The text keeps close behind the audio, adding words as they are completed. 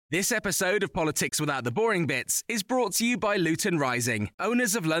This episode of Politics Without the Boring Bits is brought to you by Luton Rising,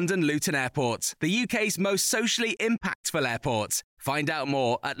 owners of London Luton Airport, the UK's most socially impactful airport. Find out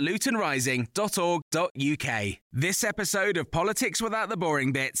more at lutonrising.org.uk. This episode of Politics Without the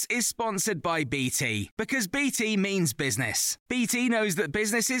Boring Bits is sponsored by BT, because BT means business. BT knows that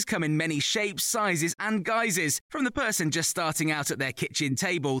businesses come in many shapes, sizes and guises, from the person just starting out at their kitchen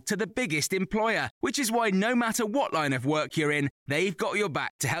table to the biggest employer, which is why no matter what line of work you're in, they've got your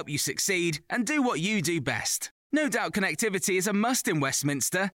back to help you succeed and do what you do best. No doubt connectivity is a must in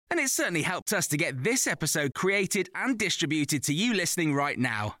Westminster, and it certainly helped us to get this episode created and distributed to you listening right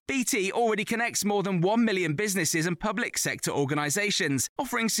now. BT already connects more than 1 million businesses and public sector organisations,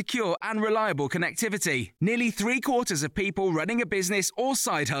 offering secure and reliable connectivity. Nearly 3/4 of people running a business or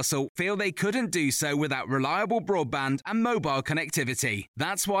side hustle feel they couldn't do so without reliable broadband and mobile connectivity.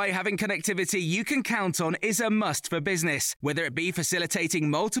 That's why having connectivity you can count on is a must for business, whether it be facilitating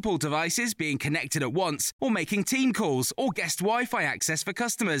multiple devices being connected at once or making team calls or guest Wi-Fi access for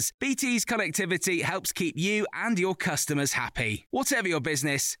customers. BT's connectivity helps keep you and your customers happy. Whatever your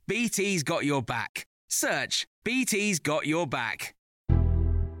business, BT's got your back. Search BT's got your back.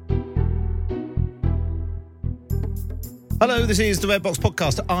 Hello, this is the Red Box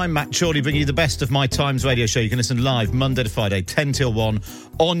Podcast. I'm Matt Chorley, bringing you the best of my Times radio show. You can listen live Monday to Friday, 10 till 1,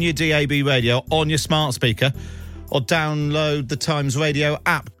 on your DAB radio, on your smart speaker, or download the Times Radio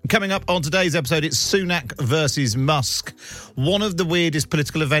app. Coming up on today's episode, it's Sunak versus Musk, one of the weirdest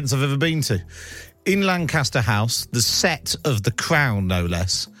political events I've ever been to. In Lancaster House, the set of The Crown, no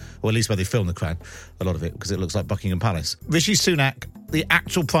less, or at least where they filmed The Crown, a lot of it, because it looks like Buckingham Palace. Rishi Sunak, the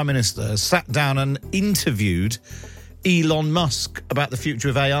actual Prime Minister, sat down and interviewed Elon Musk about the future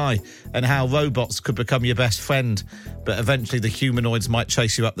of AI and how robots could become your best friend, but eventually the humanoids might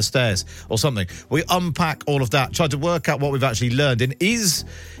chase you up the stairs or something. We unpack all of that, try to work out what we've actually learned. And is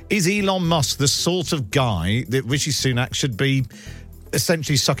Elon Musk the sort of guy that Rishi Sunak should be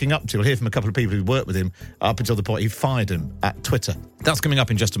essentially sucking up to? We'll hear from a couple of people who worked with him up until the point he fired him at Twitter. That's coming up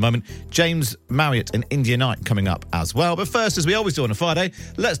in just a moment. James Marriott and India Knight coming up as well. But first, as we always do on a Friday,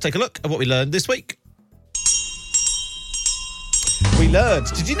 let's take a look at what we learned this week. We learned,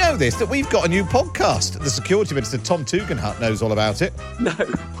 did you know this, that we've got a new podcast? The Security Minister, Tom Tugendhat, knows all about it. No,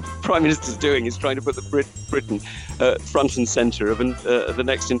 Prime Minister's doing is trying to put the Britain front and centre of the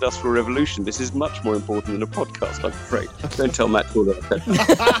next industrial revolution. This is much more important than a podcast, I'm afraid. Don't tell Matt all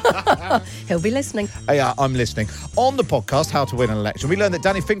that. He'll be listening. Yeah, I'm listening. On the podcast, How to Win an Election, we learned that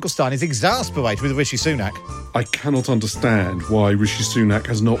Danny Finkelstein is exasperated with Rishi Sunak. I cannot understand why Rishi Sunak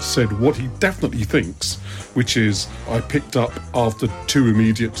has not said what he definitely thinks, which is, I picked up after 2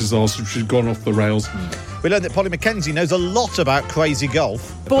 immediate disasters which had gone off the rails. We learned that Polly Mackenzie knows a lot about crazy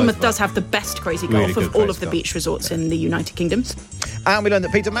golf. Bournemouth does have the best crazy golf Really of all of crazy the golf. beach resorts in the United Kingdom. And we learned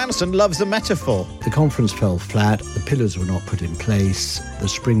that Peter Mandelson loves a metaphor. The conference fell flat, the pillars were not put in place, the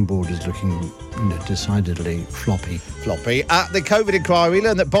springboard is looking decidedly floppy. At the COVID inquiry, we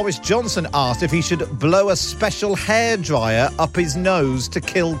learned that Boris Johnson asked if he should blow a special hairdryer up his nose to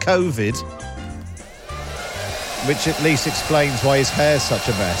kill COVID, which at least explains why his hair's such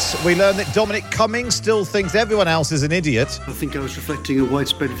a mess. We learned that Dominic Cummings still thinks everyone else is an idiot. I think I was reflecting a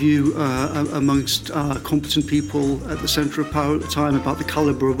widespread view amongst competent people at the centre of power at the time about the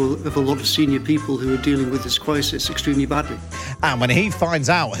calibre of a lot of senior people who are dealing with this crisis extremely badly. And when he finds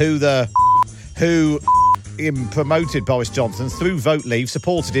out who promoted Boris Johnson through vote leave,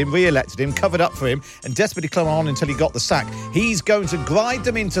 supported him, re-elected him, covered up for him, and desperately clung on until he got the sack, he's going to grind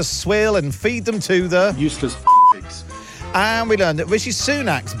them into swill and feed them to the Useless pigs. And we learned that Rishi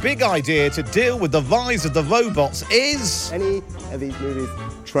Sunak's big idea to deal with the rise of the robots is... Any of these movies,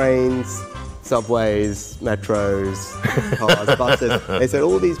 trains, subways, metros, cars, buses, they said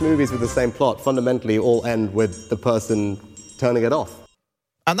all these movies with the same plot fundamentally all end with the person turning it off.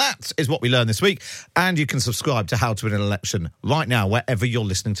 And that is what we learned this week. And you can subscribe to How to Win an Election right now, wherever you're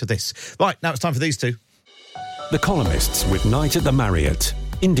listening to this. Right, now it's time for these two. The Columnists with Knight at the Marriott,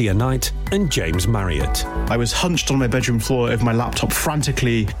 India Knight and James Marriott. I was hunched on my bedroom floor with my laptop,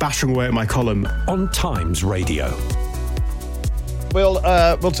 frantically battering away at my column. On Times Radio. We'll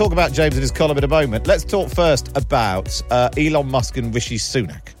talk about James and his column in a moment. Let's talk first about Elon Musk and Rishi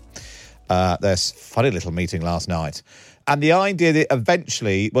Sunak. Their funny little meeting last night. And the idea that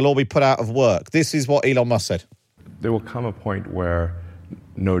eventually we'll all be put out of work. This is what Elon Musk said. There will come a point where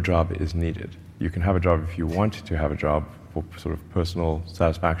no job is needed. You can have a job if you want to have a job for sort of personal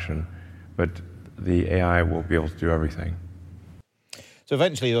satisfaction, but the AI will be able to do everything. So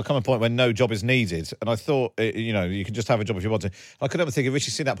eventually there'll come a point when no job is needed. And I thought, you can just have a job if you want to. I could never think of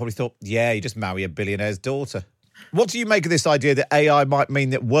Rishi Sunak probably thought, yeah, you just marry a billionaire's daughter. What do you make of this idea that AI might mean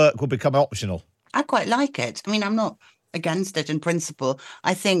that work will become optional? I quite like it. I mean, I'm not against it in principle.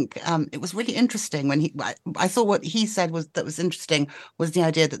 I think it was really interesting when I thought what he said was interesting was the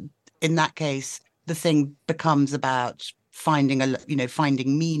idea that in that case, the thing becomes about finding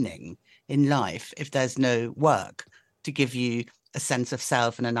meaning in life if there's no work to give you a sense of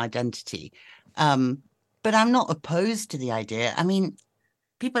self and an identity. But I'm not opposed to the idea. I mean,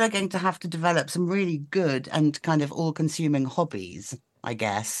 people are going to have to develop some really good and kind of all-consuming hobbies, I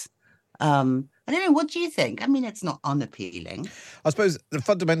guess. I don't know. What do you think? I mean, it's not unappealing. I suppose that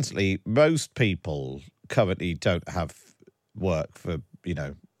fundamentally, most people currently don't have work for,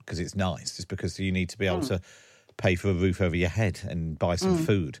 because it's nice. It's because you need to be able to pay for a roof over your head and buy some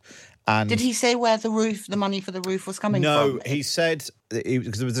food. And did he say where the money for the roof was coming from? No, he said,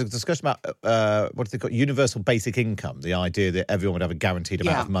 because there was a discussion about, what do they call it, universal basic income, the idea that everyone would have a guaranteed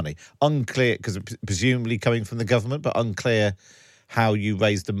amount of money. Unclear, because presumably coming from the government, but unclear how you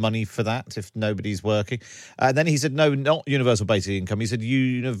raise the money for that if nobody's working. And then he said, no, not universal basic income. He said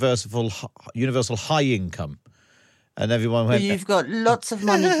universal high income. And everyone went... Well, you've got lots of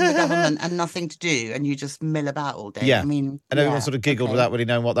money from the government and nothing to do, and you just mill about all day. Yeah, I mean, and everyone sort of giggled without really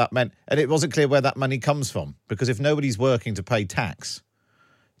knowing what that meant. And it wasn't clear where that money comes from, because if nobody's working to pay tax,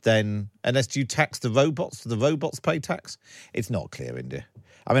 then unless you tax the robots, do the robots pay tax? It's not clear, India.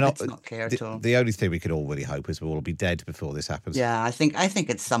 I mean, it's not clear at all. The only thing we could all really hope is we'll all be dead before this happens. Yeah, I think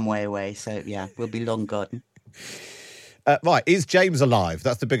it's some way away. So yeah, we'll be long gone. Right, is James alive?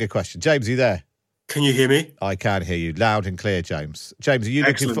 That's the bigger question. James, are you there? Can you hear me? I can hear you loud and clear, James. James, are you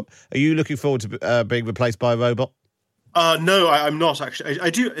looking forward to being replaced by a robot? No, I'm not actually. I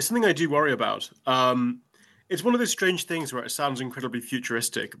do. It's something I do worry about. It's one of those strange things where it sounds incredibly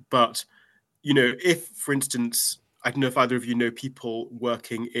futuristic, but if, for instance, I don't know if either of you know people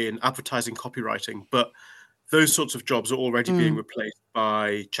working in advertising copywriting, but those sorts of jobs are already being replaced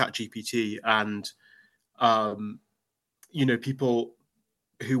by ChatGPT, and people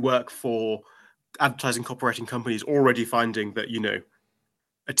who work for advertising copywriting companies already finding that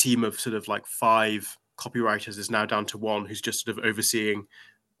a team of sort of like 5 copywriters is now down to 1 who's just sort of overseeing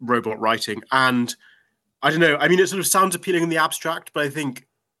robot writing. And I don't know, I mean, it sort of sounds appealing in the abstract, but I think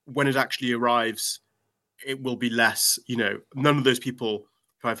when it actually arrives, it will be less. None of those people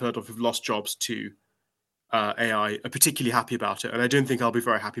who I've heard of who've lost jobs to AI are particularly happy about it, and I don't think I'll be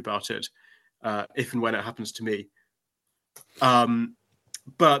very happy about it if and when it happens to me.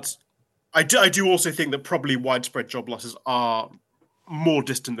 But I do also think that probably widespread job losses are more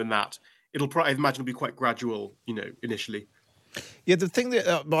distant than that. I imagine it'll be quite gradual, initially. Yeah, the thing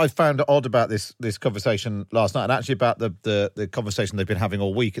that I found odd about this conversation last night, and actually about the conversation they've been having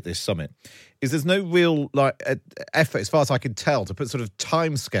all week at this summit, is there's no real effort, as far as I can tell, to put sort of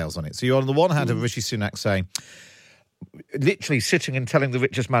timescales on it. So you on the one hand have Rishi Sunak saying, literally sitting and telling the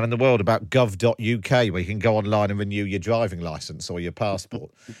richest man in the world about gov.uk, where you can go online and renew your driving licence or your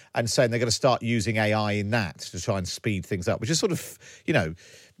passport, and saying they're going to start using AI in that to try and speed things up, which is sort of,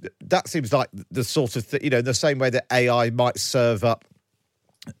 that seems like the sort of thing, the same way that AI might serve up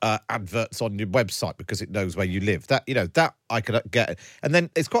adverts on your website because it knows where you live. That I could get. And then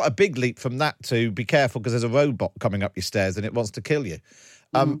it's quite a big leap from that to be careful because there's a robot coming up your stairs and it wants to kill you.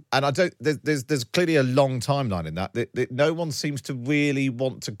 And there's clearly a long timeline in that no one seems to really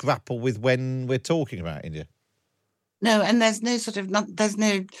want to grapple with when we're talking about India. No, and there's no there's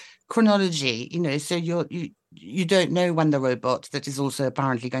no chronology, so you don't know when the robot that is also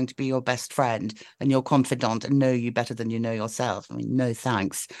apparently going to be your best friend and your confidant and know you better than you know yourself. I mean, no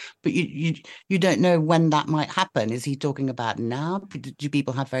thanks. But you don't know when that might happen. Is he talking about now? Do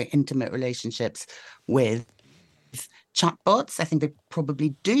people have very intimate relationships with chatbots? I think they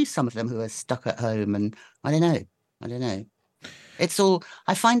probably do, some of them who are stuck at home, and I don't know. It's all,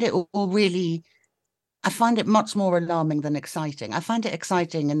 I find it much more alarming than exciting. I find it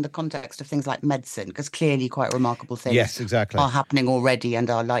exciting in the context of things like medicine, because clearly quite remarkable things are happening already and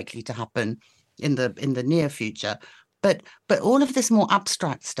are likely to happen in the near future. But all of this more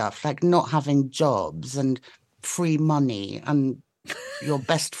abstract stuff, like not having jobs and free money and your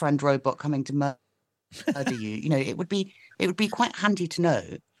best friend robot coming to murder you, it would be quite handy to know.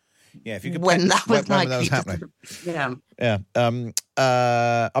 Yeah, if you could when that was happening. Yeah.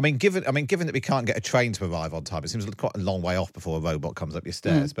 I mean, given that we can't get a train to arrive on time, it seems quite a long way off before a robot comes up your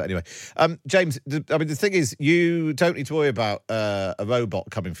stairs. But anyway, James, the thing is, you don't need to worry about a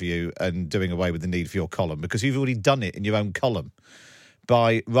robot coming for you and doing away with the need for your column, because you've already done it in your own column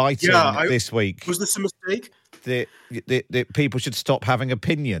by writing this week. Was this a mistake? That people should stop having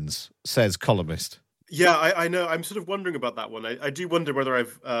opinions, says columnist. Yeah, I know. I'm sort of wondering about that one. I do wonder whether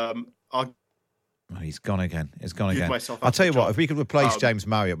I've Oh, he's gone again. myself I'll out tell you of what, job. if we could replace James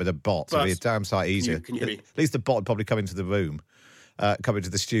Marriott with a bot, it'd be a First, damn sight easier. Can you hear me? At least the bot would probably come into the room, come into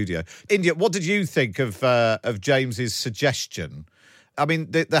the studio. India, what did you think of James's suggestion? I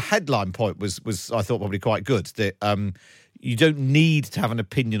mean, the headline point was I thought probably quite good, that you don't need to have an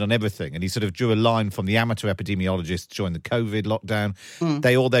opinion on everything. And he sort of drew a line from the amateur epidemiologists during the COVID lockdown.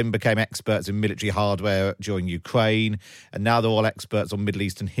 They all then became experts in military hardware during Ukraine. And now they're all experts on Middle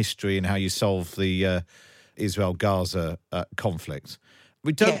Eastern history and how you solve the Israel-Gaza conflict.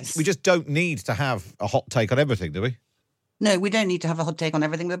 We just don't need to have a hot take on everything, do we? No, we don't need to have a hot take on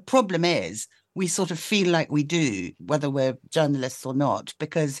everything. The problem is we sort of feel like we do, whether we're journalists or not,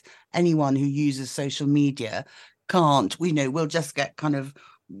 because anyone who uses social media can't, we'll just get kind of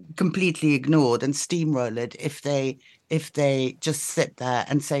completely ignored and steamrolled if they just sit there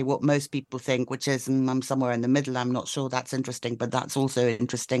and say what most people think, which is, I'm somewhere in the middle, I'm not sure that's interesting, but that's also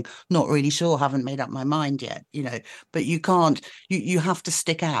interesting, not really sure, haven't made up my mind yet, but you can't, you have to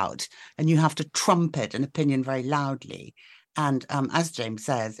stick out and you have to trumpet an opinion very loudly. And as James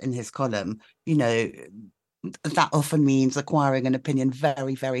says in his column, that often means acquiring an opinion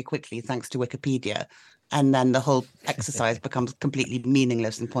very, very quickly thanks to Wikipedia. And then the whole exercise becomes completely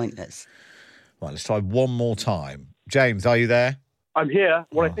meaningless and pointless. Right, let's try one more time. James, are you there? I'm here.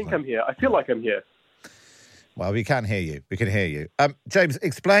 I think I'm here. I feel like I'm here. Well, we can hear you. We can hear you. James,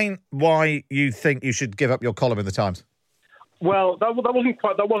 explain why you think you should give up your column in the Times. Well, that wasn't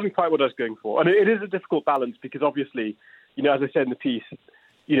quite what I was going for. And it is a difficult balance because obviously, as I said in the piece,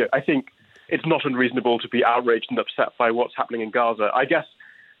 I think it's not unreasonable to be outraged and upset by what's happening in Gaza. I guess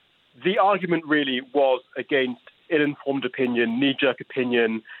the argument really was against ill-informed opinion, knee-jerk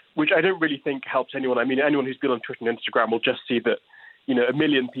opinion, which I don't really think helps anyone. I mean, anyone who's been on Twitter and Instagram will just see that, a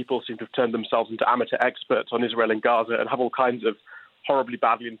million people seem to have turned themselves into amateur experts on Israel and Gaza and have all kinds of horribly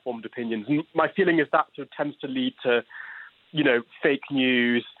badly informed opinions. And my feeling is that sort of tends to lead to, fake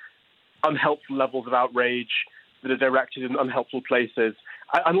news, unhelpful levels of outrage that are directed in unhelpful places.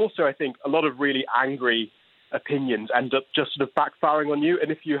 And also, I think a lot of really angry opinions end up just sort of backfiring on you.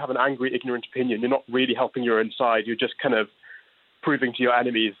 And if you have an angry, ignorant opinion, you're not really helping your own side. You're just kind of proving to your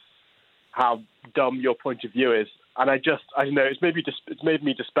enemies how dumb your point of view is. And I don't know, it's made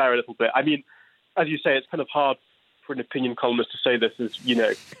me despair a little bit. I mean, as you say, it's kind of hard for an opinion columnist to say this as,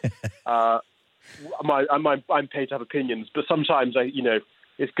 I'm paid to have opinions, but sometimes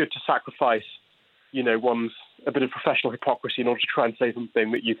it's good to sacrifice, one's a bit of professional hypocrisy in order to try and say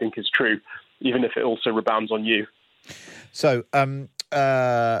something that you think is true, even if it also rebounds on you. So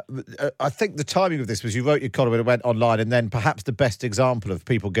I think the timing of this was you wrote your column and it went online, and then perhaps the best example of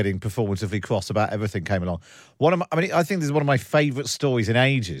people getting performatively cross about everything came along. I think this is one of my favourite stories in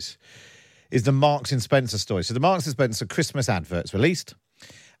ages, is the Marks and Spencer story. So the Marks and Spencer Christmas adverts released,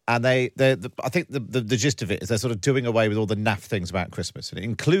 and I think the gist of it is they're sort of doing away with all the naff things about Christmas, and it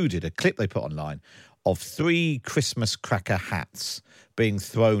included a clip they put online of 3 Christmas cracker hats being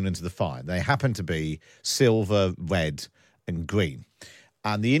thrown into the fire. They happen to be silver, red and green.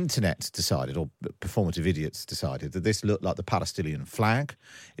 And the internet decided, or performative idiots decided, that this looked like the Palestinian flag.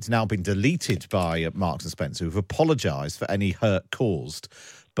 It's now been deleted by Marks and Spencer, who've apologised for any hurt caused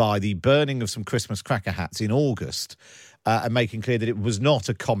by the burning of some Christmas cracker hats in August, and making clear that it was not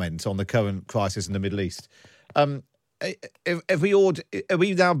a comment on the current crisis in the Middle East. Are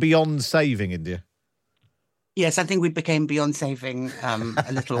we now beyond saving India? Yes, I think we became beyond saving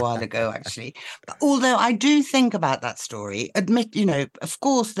a little while ago, actually. Although I do think about that story, of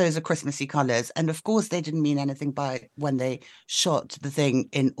course those are Christmassy colours, and of course they didn't mean anything by when they shot the thing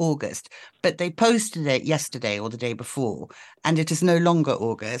in August. But they posted it yesterday or the day before, and it is no longer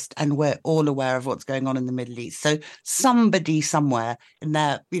August, and we're all aware of what's going on in the Middle East. So somebody somewhere in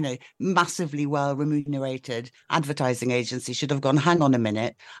their, massively well-remunerated advertising agency should have gone, hang on a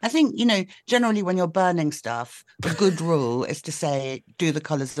minute. I think, generally when you're burning stuff, a good rule is to say, do the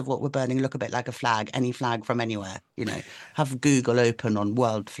colours of what we're burning look a bit like a flag, any flag from anywhere, have Google open on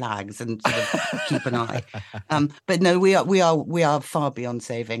world flags and sort of keep an eye. But no, we are far beyond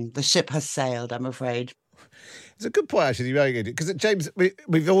saving. The ship has sailed, I'm afraid. It's a good point, actually, because James,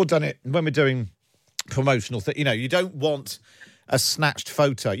 we've all done it when we're doing promotional things. You don't want a snatched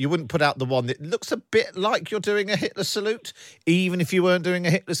photo. You wouldn't put out the one that looks a bit like you're doing a Hitler salute, even if you weren't doing a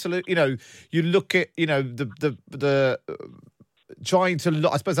Hitler salute. You look at, the trying to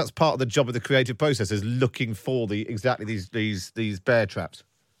look. I suppose that's part of the job of the creative process, is looking for these bear traps.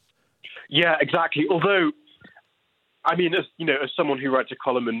 Yeah, exactly. Although, I mean, as someone who writes a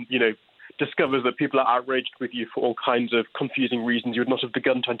column and, discovers that people are outraged with you for all kinds of confusing reasons you would not have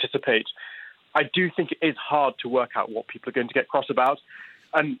begun to anticipate, I do think it is hard to work out what people are going to get cross about.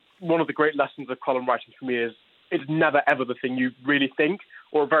 And one of the great lessons of column writing for me is it's never, ever the thing you really think,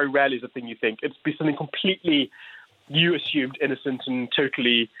 or very rarely is the thing you think. It's be something completely you assumed innocent and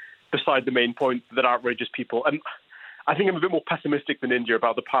totally beside the main point that outrages people. And I think I'm a bit more pessimistic than India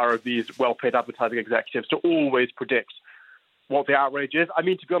about the power of these well-paid advertising executives to always predict what the outrage is. I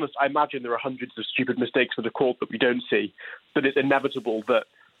mean, to be honest, I imagine there are hundreds of stupid mistakes that are caught that we don't see, but it's inevitable that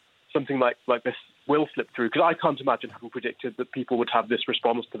something like this will slip through, because I can't imagine having predicted that people would have this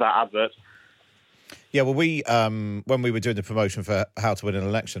response to that advert. Yeah, well, we when we were doing the promotion for How to Win an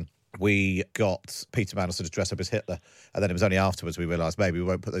Election, we got Peter Mandelson to dress up as Hitler, and then it was only afterwards we realised maybe we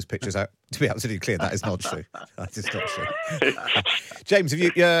won't put those pictures out. To be absolutely clear, that is not true. That is not true. James,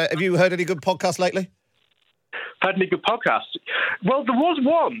 have you heard any good podcasts lately? Heard any good podcasts? Well, there was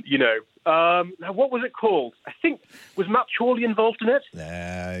one, what was it called? I think, was Matt Chorley involved in it?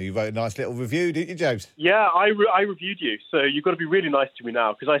 Yeah, you wrote a nice little review, didn't you, James? Yeah, I reviewed you, so you've got to be really nice to me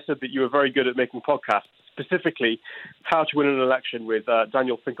now, because I said that you were very good at making podcasts, specifically How to Win an Election with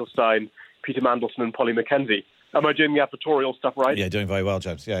Daniel Finkelstein, Peter Mandelson and Polly Mackenzie. Am I doing the advertorial stuff right? Yeah, doing very well,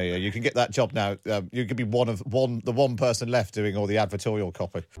 James. Yeah, you can get that job now. You could be the one person left doing all the advertorial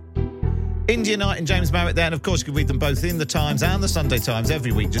copy. India Knight and James Marriott there, and of course you can read them both in the Times and the Sunday Times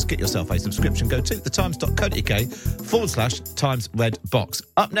every week. Just get yourself a subscription. Go to thetimes.co.uk/Times Red Box.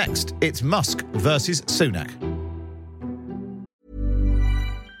 Up next, it's Musk versus Sunak.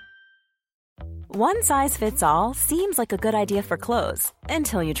 One size fits all seems like a good idea for clothes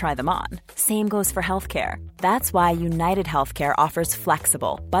until you try them on. Same goes for healthcare. That's why United Healthcare offers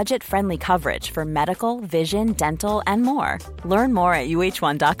flexible, budget-friendly coverage for medical, vision, dental, and more. Learn more at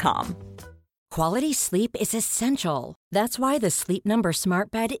uh1.com. Quality sleep is essential. That's why the Sleep Number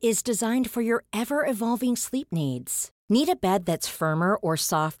Smart Bed is designed for your ever-evolving sleep needs. Need a bed that's firmer or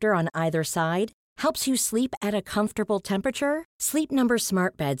softer on either side? Helps you sleep at a comfortable temperature? Sleep Number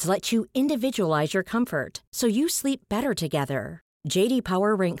Smart Beds let you individualize your comfort, so you sleep better together. J.D.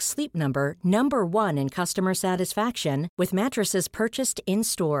 Power ranks Sleep Number number 1 in customer satisfaction with mattresses purchased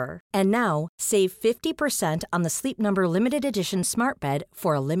in-store. And now, save 50% on the Sleep Number Limited Edition Smart Bed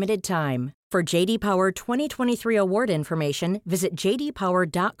for a limited time. For J.D. Power 2023 award information, visit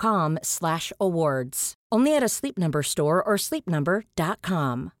jdpower.com/awards. Only at a Sleep Number store or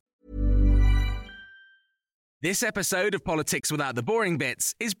sleepnumber.com. This episode of Politics Without the Boring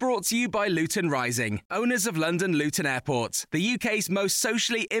Bits is brought to you by Luton Rising, owners of London Luton Airport, the UK's most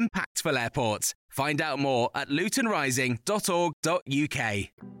socially impactful airport. Find out more at lutonrising.org.uk.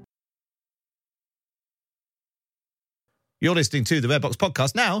 You're listening to the Red Box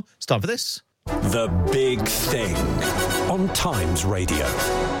Podcast. Now, it's time for this. The Big Thing on Times Radio.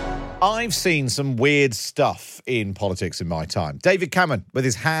 I've seen some weird stuff in politics in my time. David Cameron, with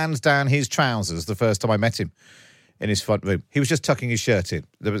his hands down his trousers the first time I met him in his front room. He was just tucking his shirt in.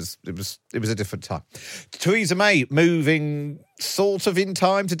 It was a different time. Theresa May moving sort of in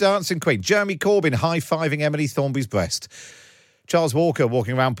time to Dancing Queen. Jeremy Corbyn high-fiving Emily Thornberry's breast. Charles Walker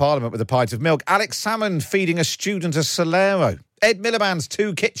walking around Parliament with a pint of milk. Alex Salmond feeding a student a Solero. Ed Miliband's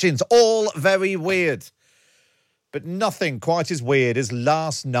 2 kitchens. All very weird. But nothing quite as weird as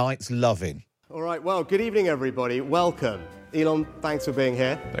last night's loving. All right, well, good evening, everybody. Welcome. Elon, thanks for being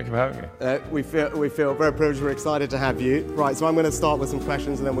here. Thank you for having me. We feel very privileged. We're excited to have you. Right, so I'm going to start with some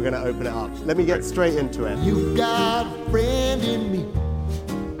questions and then we're going to open it up. Let me get straight into it. You got a friend in me.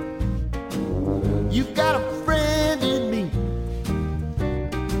 You got a friend in me.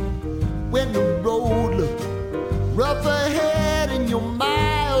 When the road looks rough ahead and you're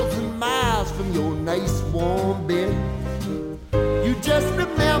miles and miles from your nice warm bed, you just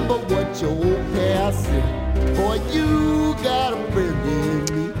remember what your old past said. Boy, you got a friend in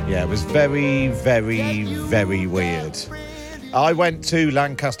me. Yeah, it was very, very, very weird. I went to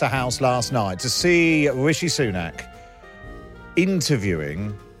Lancaster House last night to see Rishi Sunak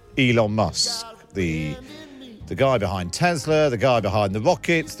interviewing Elon Musk, the guy behind Tesla, the guy behind the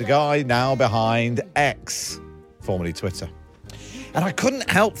rockets, the guy now behind X, formerly Twitter. And I couldn't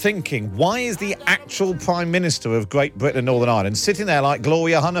help thinking, why is the actual Prime Minister of Great Britain and Northern Ireland sitting there like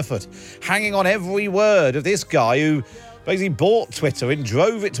Gloria Hunniford, hanging on every word of this guy who basically bought Twitter and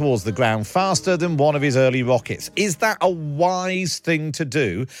drove it towards the ground faster than one of his early rockets? Is that a wise thing to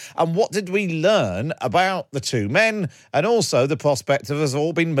do? And what did we learn about the two men and also the prospect of us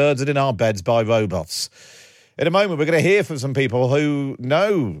all being murdered in our beds by robots? In a moment, we're going to hear from some people who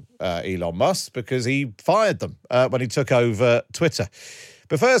know Elon Musk because he fired them when he took over Twitter.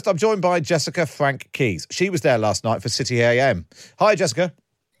 But first, I'm joined by Jessica Frank-Keys. She was there last night for City AM. Hi, Jessica.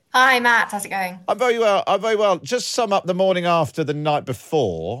 Hi, Matt. How's it going? I'm very well. Just sum up the morning after the night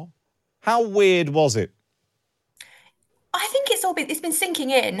before. How weird was it? I think it's been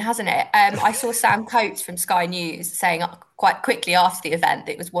sinking in, hasn't it? I saw Sam Coates from Sky News saying quite quickly after the event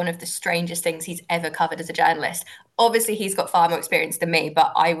that it was one of the strangest things he's ever covered as a journalist. Obviously, he's got far more experience than me,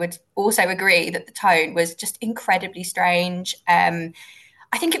 but I would also agree that the tone was just incredibly strange. I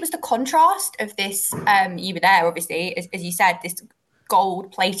think it was the contrast of this. You were there, obviously, as you said, this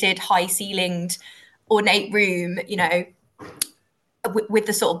gold-plated, high-ceilinged, ornate room, with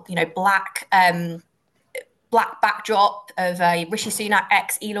the sort of, black backdrop of Rishi Sunak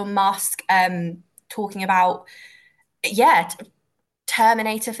ex Elon Musk talking about,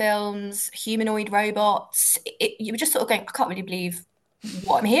 Terminator films, humanoid robots. You were just sort of going, I can't really believe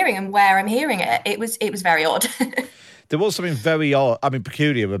what I'm hearing and where I'm hearing it. It was very odd. There was something very odd,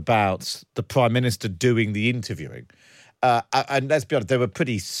 peculiar about the Prime Minister doing the interviewing. And let's be honest, they were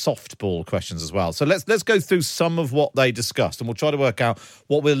pretty softball questions as well. So let's go through some of what they discussed, and we'll try to work out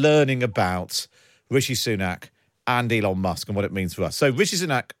what we're learning about Rishi Sunak and Elon Musk and what it means for us. So Rishi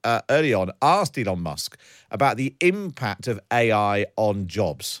Sunak early on asked Elon Musk about the impact of AI on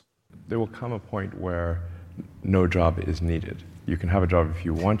jobs. There will come a point where no job is needed. You can have a job if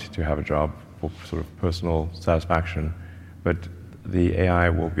you want to have a job for sort of personal satisfaction, but the AI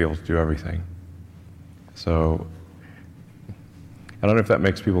will be able to do everything. So I don't know if that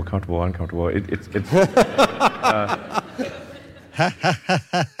makes people comfortable or uncomfortable.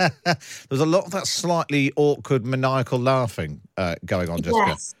 There's a lot of that slightly awkward, maniacal laughing going on, Jessica.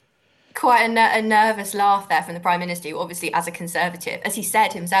 Yes. Quite a nervous laugh there from the Prime Minister, who obviously, as a Conservative, as he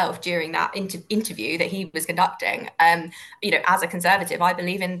said himself during that interview that he was conducting, as a Conservative, I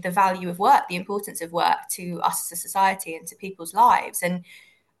believe in the value of work, the importance of work to us as a society and to people's lives. And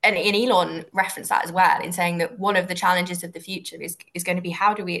Elon referenced that as well in saying that one of the challenges of the future is going to be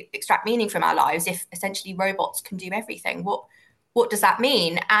how do we extract meaning from our lives if essentially robots can do everything? What does that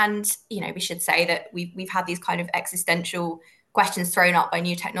mean? And, we should say that we've had these kind of existential questions thrown up by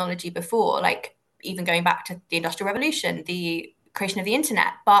new technology before, like even going back to the Industrial Revolution, the creation of the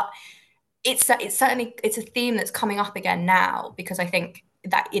internet. But it's a theme that's coming up again now, because I think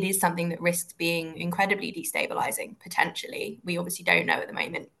that it is something that risks being incredibly destabilizing, potentially. We obviously don't know at the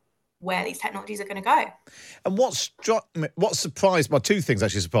moment where these technologies are going to go. And what surprised, two things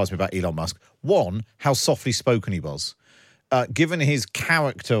actually surprised me about Elon Musk. One, how softly spoken he was. Given his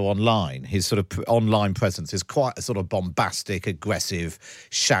character online, his sort of online presence is quite a sort of bombastic, aggressive,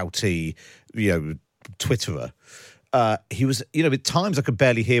 shouty, Twitterer. He was, at times I could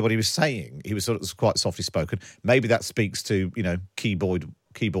barely hear what he was saying. He was sort of quite softly spoken. Maybe that speaks to, keyboard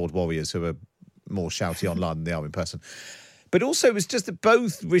warriors who are more shouty online than they are in person. But also it was just that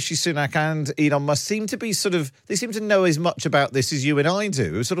both Rishi Sunak and Elon Musk seem to be they seem to know as much about this as you and I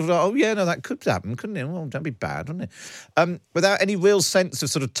do. It was sort of like, that could happen, couldn't it? Well, don't be bad, wouldn't it? Without any real sense of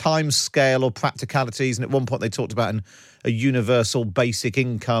sort of time scale or practicalities. And at one point they talked about a universal basic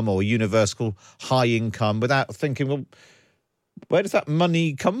income or a universal high income without thinking, well, where does that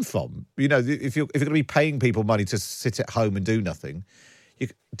money come from? If you're going to be paying people money to sit at home and do nothing,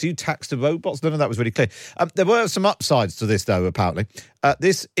 do you tax the robots? None of that was really clear. There were some upsides to this, though, apparently.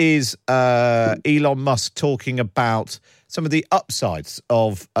 This is Elon Musk talking about some of the upsides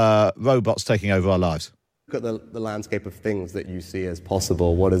of robots taking over our lives. Look at the landscape of things that you see as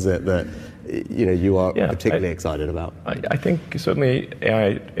possible. What is it that you are particularly excited about? I think certainly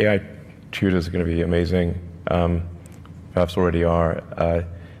AI tutors are going to be amazing. Perhaps already are.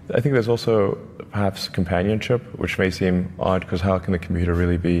 I think there's also perhaps companionship, which may seem odd because how can the computer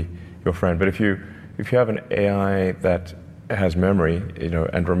really be your friend? But if you have an AI that has memory,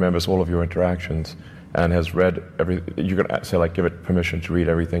 and remembers all of your interactions and has read you can say give it permission to read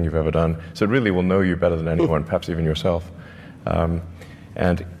everything you've ever done. So it really will know you better than anyone, perhaps even yourself. And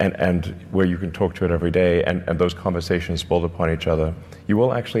where you can talk to it every day and those conversations build upon each other, you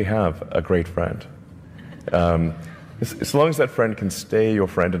will actually have a great friend. As long as that friend can stay your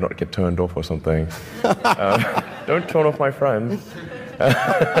friend and not get turned off or something. Don't turn off my friend.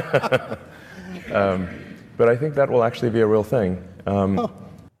 But I think that will actually be a real thing. That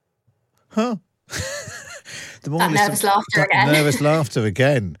nervous laughter again. Nervous laughter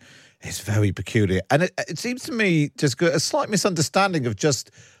again. It's very peculiar. And it seems to me just a slight misunderstanding of just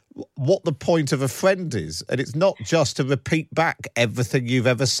what the point of a friend is. And it's not just to repeat back everything you've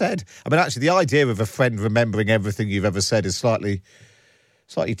ever said. Actually, the idea of a friend remembering everything you've ever said is slightly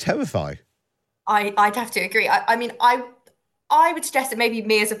terrifying. I'd have to agree. I would suggest that maybe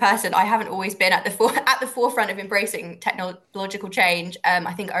me as a person, I haven't always been at the forefront of embracing technological change.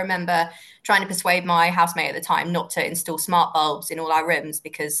 I think I remember trying to persuade my housemate at the time not to install smart bulbs in all our rooms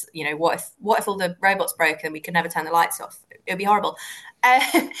because, what if all the robots broke and we could never turn the lights off? it would be horrible.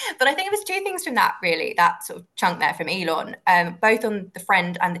 But I think it was two things from that, really, that sort of chunk there from Elon, both on the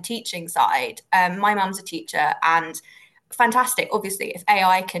friend and the teaching side. My mum's a teacher, and fantastic, obviously, if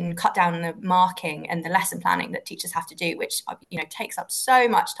AI can cut down the marking and the lesson planning that teachers have to do, which, takes up so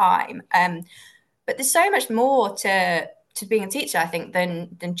much time. But there's so much more to being a teacher, I think,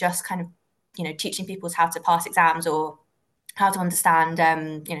 than just kind of, teaching people how to pass exams or how to understand,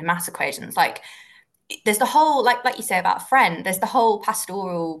 maths equations. Like, there's the whole, like you say about a friend, there's the whole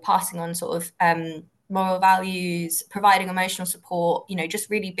pastoral passing on sort of moral values, providing emotional support, just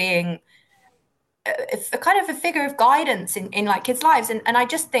really being a kind of a figure of guidance in like kids' lives. And I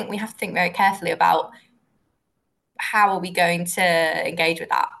just think we have to think very carefully about how are we going to engage with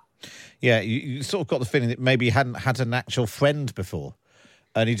that. Yeah, you sort of got the feeling that maybe he hadn't had an actual friend before,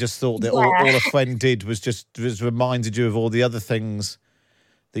 and he just thought that all a friend did was reminded you of all the other things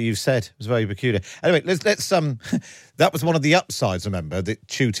that you've said. It was very peculiar. Anyway, let's that was one of the upsides, remember, the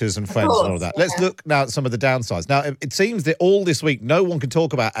tutors and friends and all that. Let's look now at some of the downsides. Now, it seems that all this week, no one can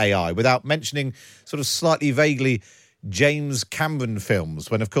talk about AI without mentioning sort of slightly vaguely James Cameron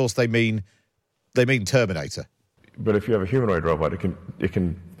films, when, of course, they mean Terminator. But if you have a humanoid robot, it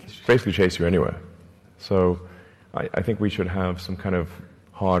can basically chase you anywhere. So I think we should have some kind of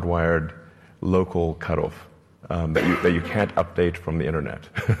hardwired local cutoff that you can't update from the internet.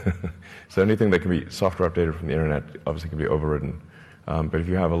 So anything that can be software updated from the internet obviously can be overridden. But if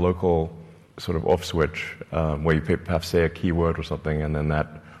you have a local sort of off switch where you perhaps say a keyword or something, and then that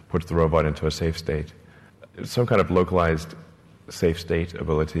puts the robot into a safe state, some kind of localized safe state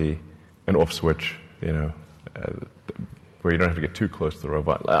ability, an off switch, where you don't have to get too close to the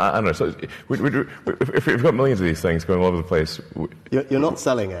robot. I don't know. So if we've got millions of these things going all over the place, you're not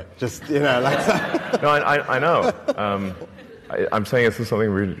selling it. Just like that. No, I know. I'm saying this is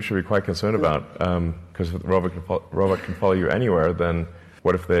something we should be quite concerned about, because if the robot can follow you anywhere, then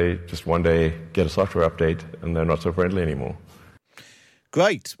what if they just one day get a software update and they're not so friendly anymore?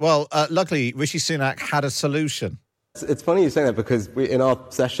 Great. Well, luckily, Rishi Sunak had a solution. It's funny you say that, because in our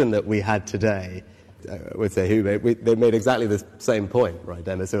session that we had today, with they made exactly the same point, right,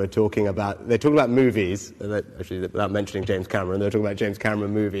 Emma? So they're talking about movies, actually, without mentioning James Cameron, they're talking about James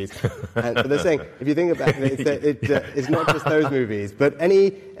Cameron movies. But they're saying, if you think about it, it's not just those movies, but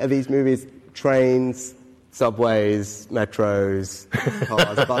any of these movies, trains, subways, metros,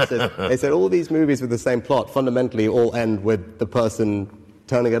 cars, buses, they said all these movies with the same plot fundamentally all end with the person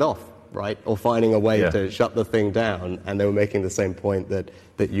turning it off, right, or finding a way to shut the thing down. And they were making the same point that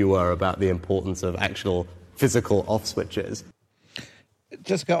you were about the importance of actual physical off switches.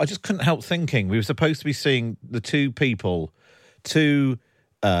 Jessica, I just couldn't help thinking we were supposed to be seeing the two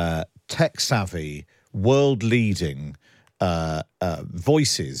tech-savvy, world-leading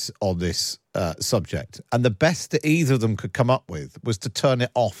voices on this subject, and the best that either of them could come up with was to turn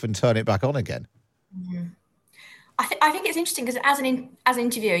it off and turn it back on again. Mm-hmm. I think it's interesting because as an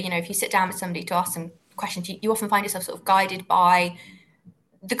interviewer, if you sit down with somebody to ask them questions, you often find yourself sort of guided by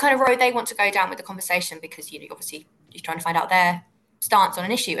the kind of road they want to go down with the conversation, because obviously you're trying to find out their stance on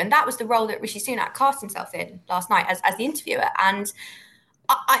an issue. And that was the role that Rishi Sunak cast himself in last night as the interviewer. And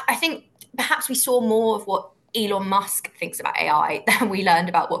I think perhaps we saw more of what Elon Musk thinks about AI than we learned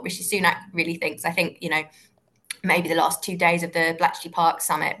about what Rishi Sunak really thinks. I think, maybe the last 2 days of the Bletchley Park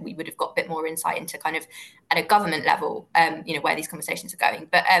summit, we would have got a bit more insight into kind of at a government level, where these conversations are going.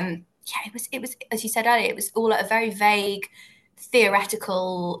 But it was, as you said earlier, it was all at a very vague,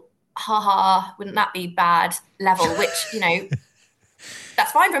 theoretical, wouldn't that be bad level, which,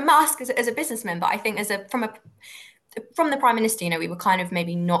 that's fine from Musk as a businessman. But I think from the Prime Minister, we were kind of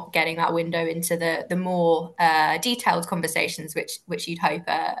maybe not getting that window into the more detailed conversations, which you'd hope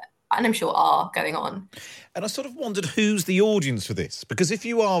and I'm sure are going on. And I sort of wondered who's the audience for this, because if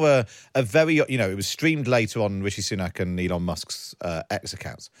you are a very, it was streamed later on Rishi Sunak and Elon Musk's X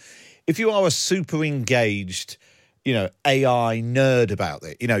accounts. If you are a super engaged, AI nerd about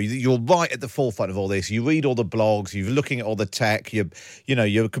it, you're right at the forefront of all this. You read all the blogs, you're looking at all the tech, you're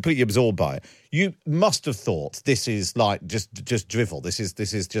completely absorbed by it. You must have thought this is like just drivel. This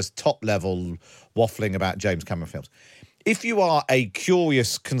is just top level waffling about James Cameron films. If you are a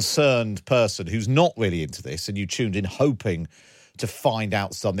curious, concerned person who's not really into this and you tuned in hoping to find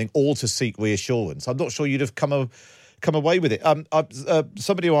out something or to seek reassurance, I'm not sure you'd have come away with it.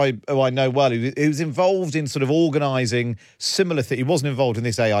 Somebody who I know well, who's involved in sort of organising similar things. He wasn't involved in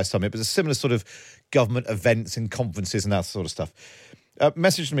this AI summit, but a similar sort of government events and conferences and that sort of stuff.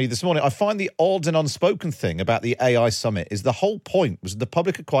 Messaged me this morning. I find the odd and unspoken thing about the AI summit is the whole point was the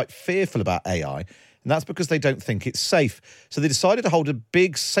public are quite fearful about AI And that's because they don't think it's safe. So they decided to hold a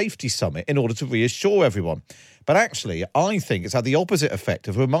big safety summit in order to reassure everyone. But actually, I think it's had the opposite effect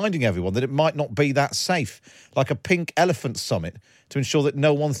of reminding everyone that it might not be that safe, like a pink elephant summit to ensure that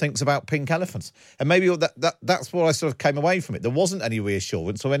no one thinks about pink elephants. And maybe that's what I sort of came away from it. There wasn't any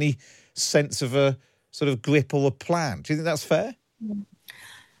reassurance or any sense of a sort of grip or a plan. Do you think that's fair?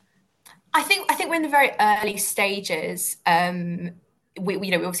 I think we're in the very early stages. We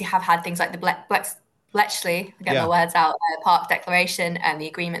obviously have had things like the Bletchley, get my words out, Park Declaration and the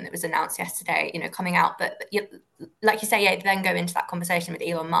agreement that was announced yesterday, coming out. But like you say, then go into that conversation with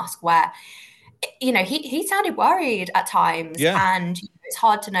Elon Musk where, he sounded worried at times, and it's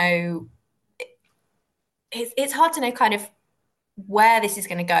hard to know. It's hard to know kind of where this is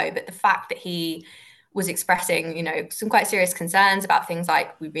going to go. But the fact that he was expressing, some quite serious concerns about things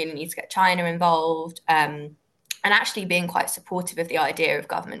like we really need to get China involved, and actually being quite supportive of the idea of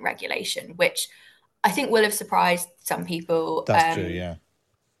government regulation, which I think will have surprised some people. That's true, yeah.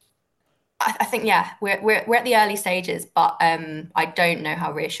 I think, we're at the early stages, but I don't know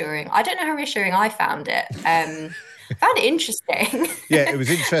how reassuring. I don't know how reassuring I found it. I found it interesting. Yeah, it was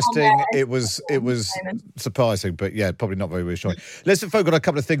interesting. It was surprising, but probably not very reassuring. Let's focus on a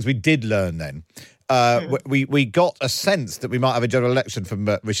couple of things we did learn then. We got a sense that we might have a general election from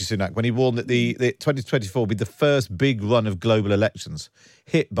Rishi Sunak when he warned that the 2024 will be the first big run of global elections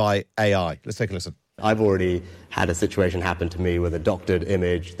hit by AI. Let's take a listen. I've already had a situation happen to me with a doctored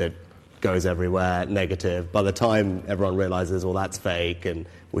image that goes everywhere, negative. By the time everyone realizes, well, that's fake and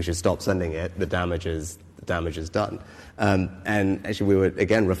we should stop sending it, the damage is done. And actually, we were,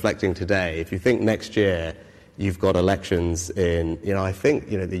 again, reflecting today. If you think next year you've got elections in, I think,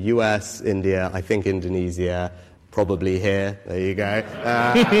 the US, India, I think Indonesia, probably here. There you go.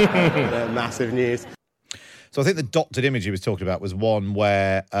 Massive news. So I think the doctored image he was talking about was one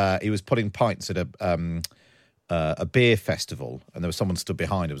where he was putting pints at a beer festival, and there was someone stood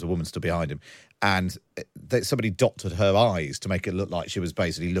behind him. There was a woman stood behind him, and somebody doctored her eyes to make it look like she was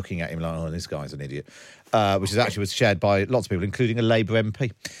basically looking at him like, oh, this guy's an idiot, which is actually was shared by lots of people, including a Labour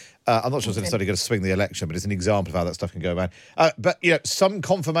MP. I'm not sure it's necessarily going to swing the election, but it's an example of how that stuff can go around. But, some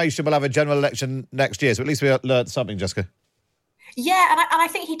confirmation we'll have a general election next year, so at least we learned something, Jessica. Yeah, and I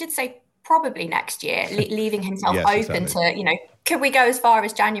think he did say probably next year, leaving himself open to, could we go as far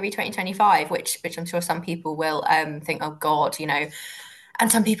as January 2025, which I'm sure some people will think, oh God,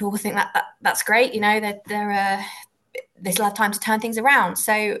 and some people will think that's great, they still have time to turn things around.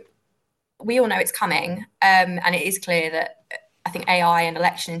 So we all know it's coming, and it is clear that I think AI and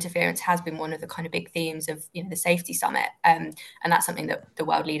election interference has been one of the kind of big themes of the safety summit, and that's something that the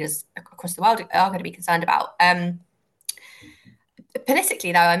world leaders across the world are going to be concerned about.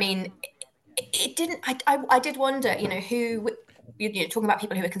 Politically, though, I mean, it didn't. I did wonder, who. Talking about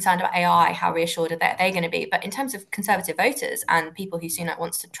people who are concerned about AI, how reassured are they going to be? But in terms of Conservative voters and people who Sunak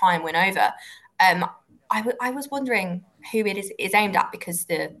wants to try and win over, I was wondering who it is aimed at, because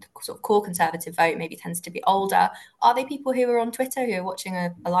the sort of core Conservative vote maybe tends to be older. Are they people who are on Twitter, who are watching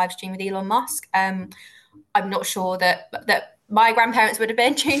a live stream with Elon Musk? I'm not sure that my grandparents would have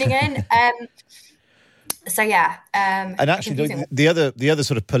been tuning in. And actually, the other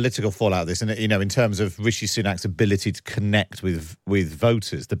sort of political fallout of this, and in terms of Rishi Sunak's ability to connect with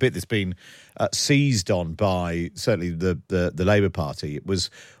voters, the bit that's been seized on by certainly the Labour Party, it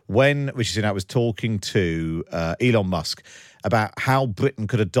was when Rishi Sunak was talking to Elon Musk about how Britain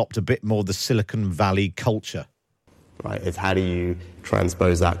could adopt a bit more of the Silicon Valley culture. Right, it's how do you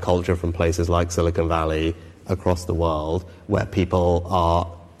transpose that culture from places like Silicon Valley across the world, where people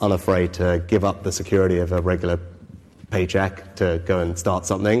are unafraid to give up the security of a regular paycheck to go and start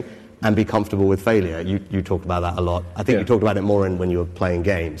something and be comfortable with failure. You talked about that a lot. I think you talked about it more when you were playing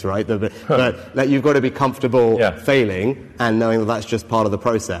games, right? But you've got to be comfortable failing and knowing that that's just part of the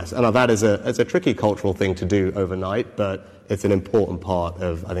process. And that is a tricky cultural thing to do overnight, but it's an important part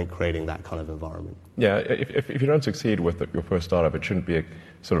of, I think, creating that kind of environment. Yeah, if you don't succeed with your first startup, it shouldn't be a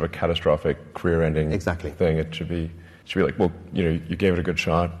sort of a catastrophic career-ending thing. It should be like, well, you gave it a good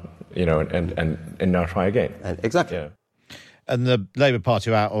shot, and now try again. Exactly. Yeah. And the Labour Party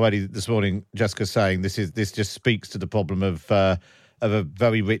are out already this morning, Jessica, saying this just speaks to the problem of a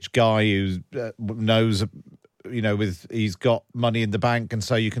very rich guy who knows, he's got money in the bank, and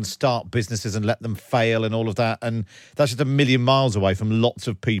so you can start businesses and let them fail and all of that. And that's just a million miles away from lots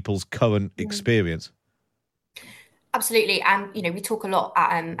of people's current experience. Absolutely. And, we talk a lot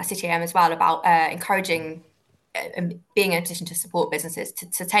at City AM as well about encouraging and being in a position to support businesses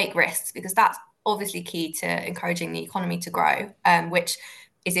to take risks, because that's obviously key to encouraging the economy to grow, which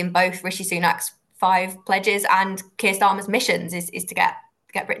is in both Rishi Sunak's 5 pledges and Keir Starmer's missions is to get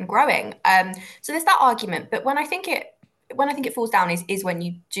get Britain growing. So there's that argument. But when I think it falls down is when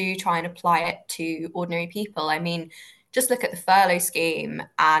you do try and apply it to ordinary people. I mean, just look at the furlough scheme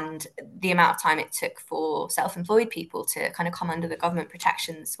and the amount of time it took for self-employed people to kind of come under the government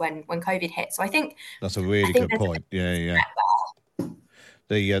protections when COVID hit. So I think that's a really good point. Yeah.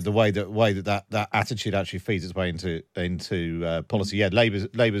 The way that attitude actually feeds its way into policy. Yeah,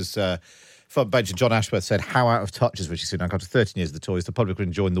 Labour's front bench, John Ashworth, said, "How out of touch is Rishi Sunak? After 13 years of the Tories, the public are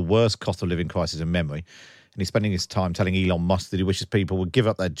enjoying the worst cost of living crisis in memory. And he's spending his time telling Elon Musk that he wishes people would give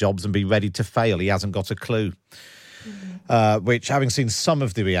up their jobs and be ready to fail. He hasn't got a clue." Which, having seen some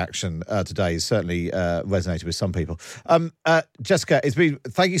of the reaction today, has certainly resonated with some people. Jessica,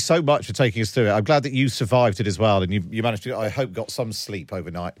 thank you so much for taking us through it. I'm glad that you survived it as well, and you managed to, I hope, got some sleep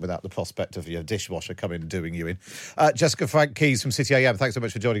overnight without the prospect of your dishwasher coming and doing you in. Jessica Frank-Keys from City AM, thanks so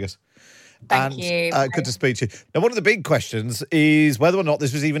much for joining us. Thank you. Good to speak to you. Now, one of the big questions is whether or not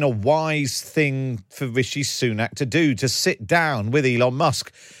this was even a wise thing for Rishi Sunak to do, to sit down with Elon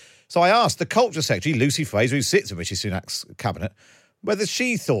Musk. So I asked the Culture Secretary, Lucy Fraser, who sits in Rishi Sunak's cabinet, whether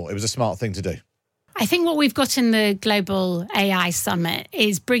she thought it was a smart thing to do. I think what we've got in the Global AI Summit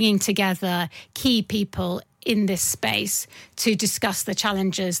is bringing together key people in this space to discuss the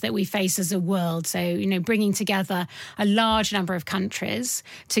challenges that we face as a world. So, bringing together a large number of countries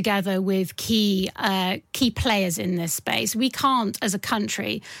together with key players in this space. We can't, as a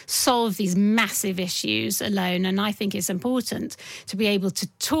country, solve these massive issues alone. And I think it's important to be able to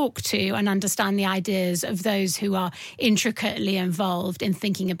talk to and understand the ideas of those who are intricately involved in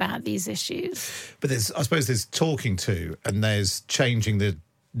thinking about these issues. But I suppose there's talking to, and there's changing the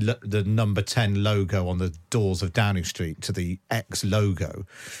number 10 logo on the doors of Downing Street to the X logo.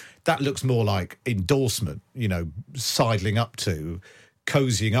 That looks more like endorsement, sidling up to,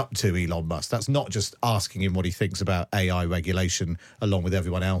 cozying up to Elon Musk. That's not just asking him what he thinks about AI regulation along with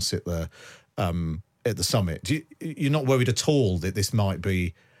everyone else at the summit. You're not worried at all that this might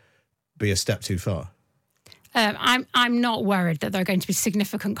be a step too far? I'm not worried that there are going to be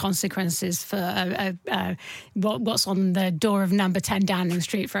significant consequences for what's on the door of number 10 Downing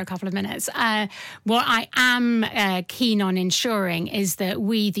Street for a couple of minutes. What I am keen on ensuring is that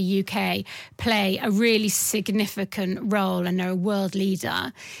we, the UK, play a really significant role and are a world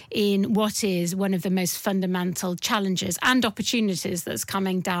leader in what is one of the most fundamental challenges and opportunities that's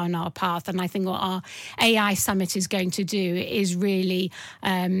coming down our path. And I think what our AI summit is going to do is really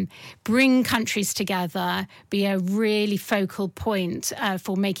bring countries together, be a really focal point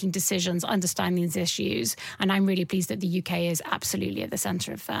for making decisions, understanding these issues. And I'm really pleased that the UK is absolutely at the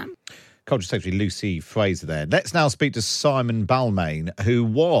centre of that. Culture Secretary Lucy Fraser there. Let's now speak to Simon Balmain, who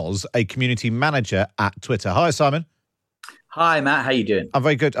was a community manager at Twitter. Hi, Simon. Hi, Matt. How you doing? I'm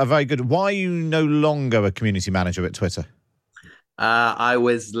very good. Why are you no longer a community manager at Twitter? I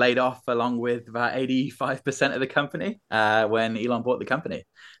was laid off along with about 85% of the company when Elon bought the company.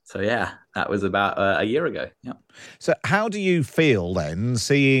 So, yeah, that was about a year ago. Yeah. So how do you feel then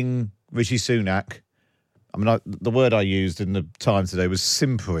seeing Rishi Sunak? I mean, the word I used in the Times today was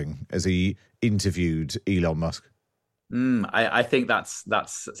simpering as he interviewed Elon Musk. I think that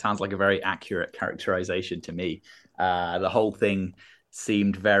sounds like a very accurate characterization to me. The whole thing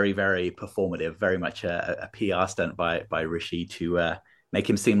seemed very, very performative, very much a PR stunt by Rishi to make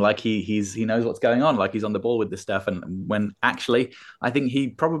him seem like he knows what's going on, like he's on the ball with this stuff, and when actually I think he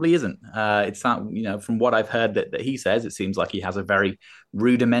probably isn't. It's not, from what I've heard that he says, it seems like he has a very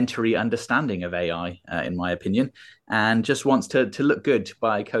rudimentary understanding of AI, in my opinion, and just wants to look good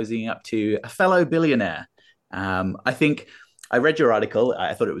by cozying up to a fellow billionaire. I think I read your article.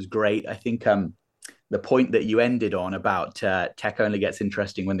 I thought it was great. I think the point that you ended on about tech only gets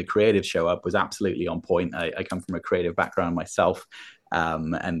interesting when the creatives show up was absolutely on point. I come from a creative background myself,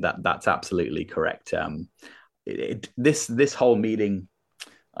 and that's absolutely correct. This whole meeting,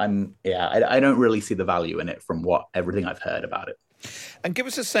 I don't really see the value in it from everything I've heard about it. And give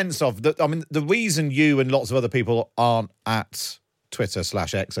us a sense of the reason you and lots of other people aren't at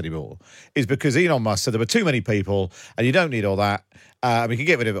Twitter/X anymore is because Elon Musk said there were too many people and you don't need all that. We can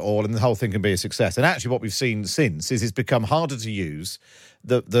get rid of it all and the whole thing can be a success. And actually what we've seen since is it's become harder to use.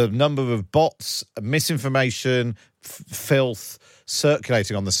 The number of bots, misinformation, filth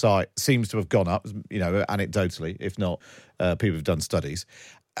circulating on the site seems to have gone up, anecdotally, if not people have done studies.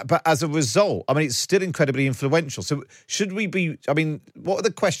 But as a result, it's still incredibly influential. So should we be, what are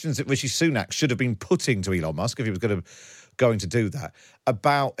the questions that Rishi Sunak should have been putting to Elon Musk if he was going to do that,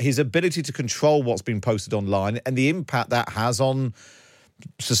 about his ability to control what's been posted online and the impact that has on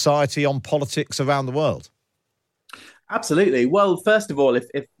society, on politics around the world? Absolutely. Well, first of all, if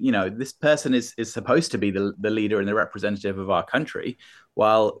you know, this person is supposed to be the leader and the representative of our country,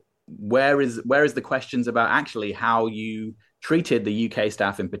 well, where is the questions about actually how you treated the UK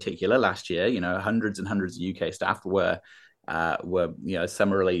staff in particular last year? You know, hundreds and hundreds of UK staff were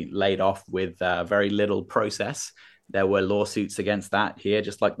summarily laid off with very little process. There were lawsuits against that here,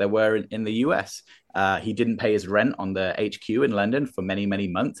 just like there were in the US. He didn't pay his rent on the HQ in London for many, many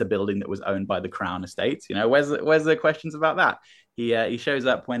months, a building that was owned by the Crown Estates. You know, where's the questions about that? He shows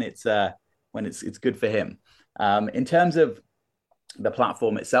up when it's good for him. In terms of the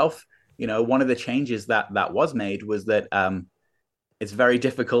platform itself, you know, one of the changes that was made was that it's very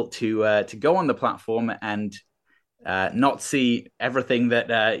difficult to go on the platform and not see everything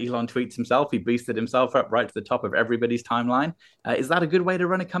that Elon tweets himself. He boosted himself up right to the top of everybody's timeline. Is that a good way to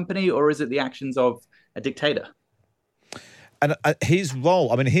run a company, or is it the actions of a dictator? And his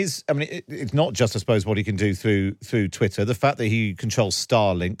role, it's not just, I suppose, what he can do through Twitter. The fact that he controls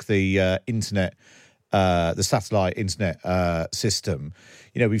Starlink, the internet, the satellite internet system.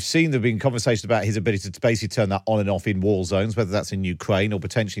 You know, we've seen there have been conversations about his ability to basically turn that on and off in war zones, whether that's in Ukraine or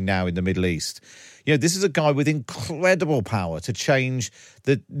potentially now in the Middle East. You know, this is a guy with incredible power to change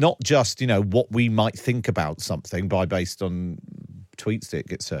not just, you know, what we might think about something based on tweets that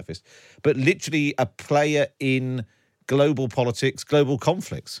get surfaced, but literally a player in global politics, global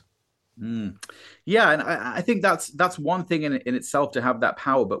conflicts. Yeah, and I think that's one thing in itself to have that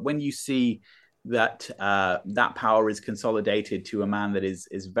power. But when you see that that power is consolidated to a man that is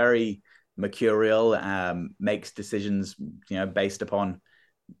very mercurial, makes decisions, you know, based upon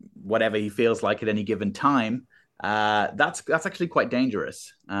whatever he feels like at any given time, that's actually quite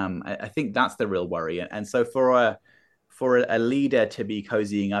dangerous. I think that's the real worry. And so for a leader to be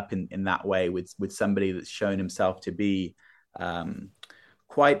cozying up in that way with somebody that's shown himself to be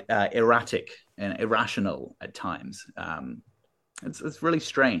quite erratic and irrational at times, it's really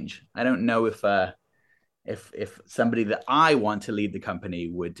strange. I don't know if somebody that I want to lead the company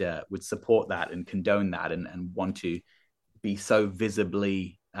would support that and condone that and want to be so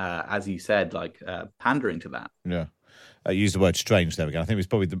visibly, as you said, like pandering to that. Yeah. I used the word strange there again. I think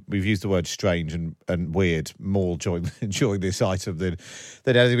we've used the word strange and weird more during this item than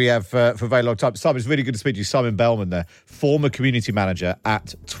anything we have for a very long time. Simon, it's really good to speak to you. Simon Bellman there, former community manager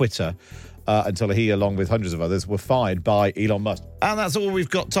at Twitter, until he, along with hundreds of others, were fired by Elon Musk. And that's all we've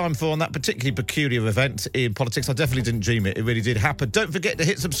got time for on that particularly peculiar event in politics. I definitely didn't dream it. It really did happen. Don't forget to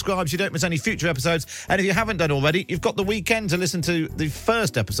hit subscribe so you don't miss any future episodes. And if you haven't done already, you've got the weekend to listen to the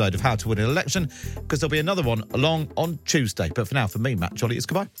first episode of How to Win an Election, because there'll be another one along on Tuesday. But for now, for me, Matt Jolly, it's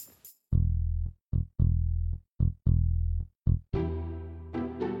goodbye.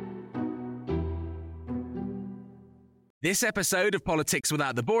 This episode of Politics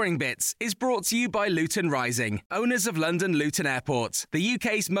Without the Boring Bits is brought to you by Luton Rising, owners of London Luton Airport, the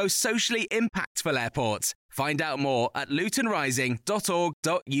UK's most socially impactful airport. Find out more at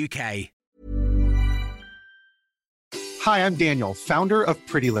lutonrising.org.uk. Hi, I'm Daniel, founder of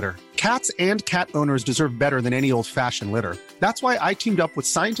Pretty Litter. Cats and cat owners deserve better than any old-fashioned litter. That's why I teamed up with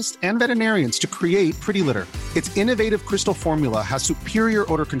scientists and veterinarians to create Pretty Litter. Its innovative crystal formula has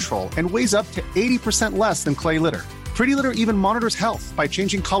superior odor control and weighs up to 80% less than clay litter. Pretty Litter even monitors health by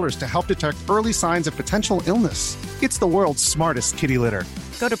changing colors to help detect early signs of potential illness. It's the world's smartest kitty litter.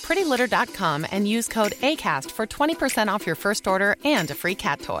 Go to prettylitter.com and use code ACAST for 20% off your first order and a free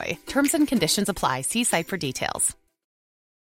cat toy. Terms and conditions apply. See site for details.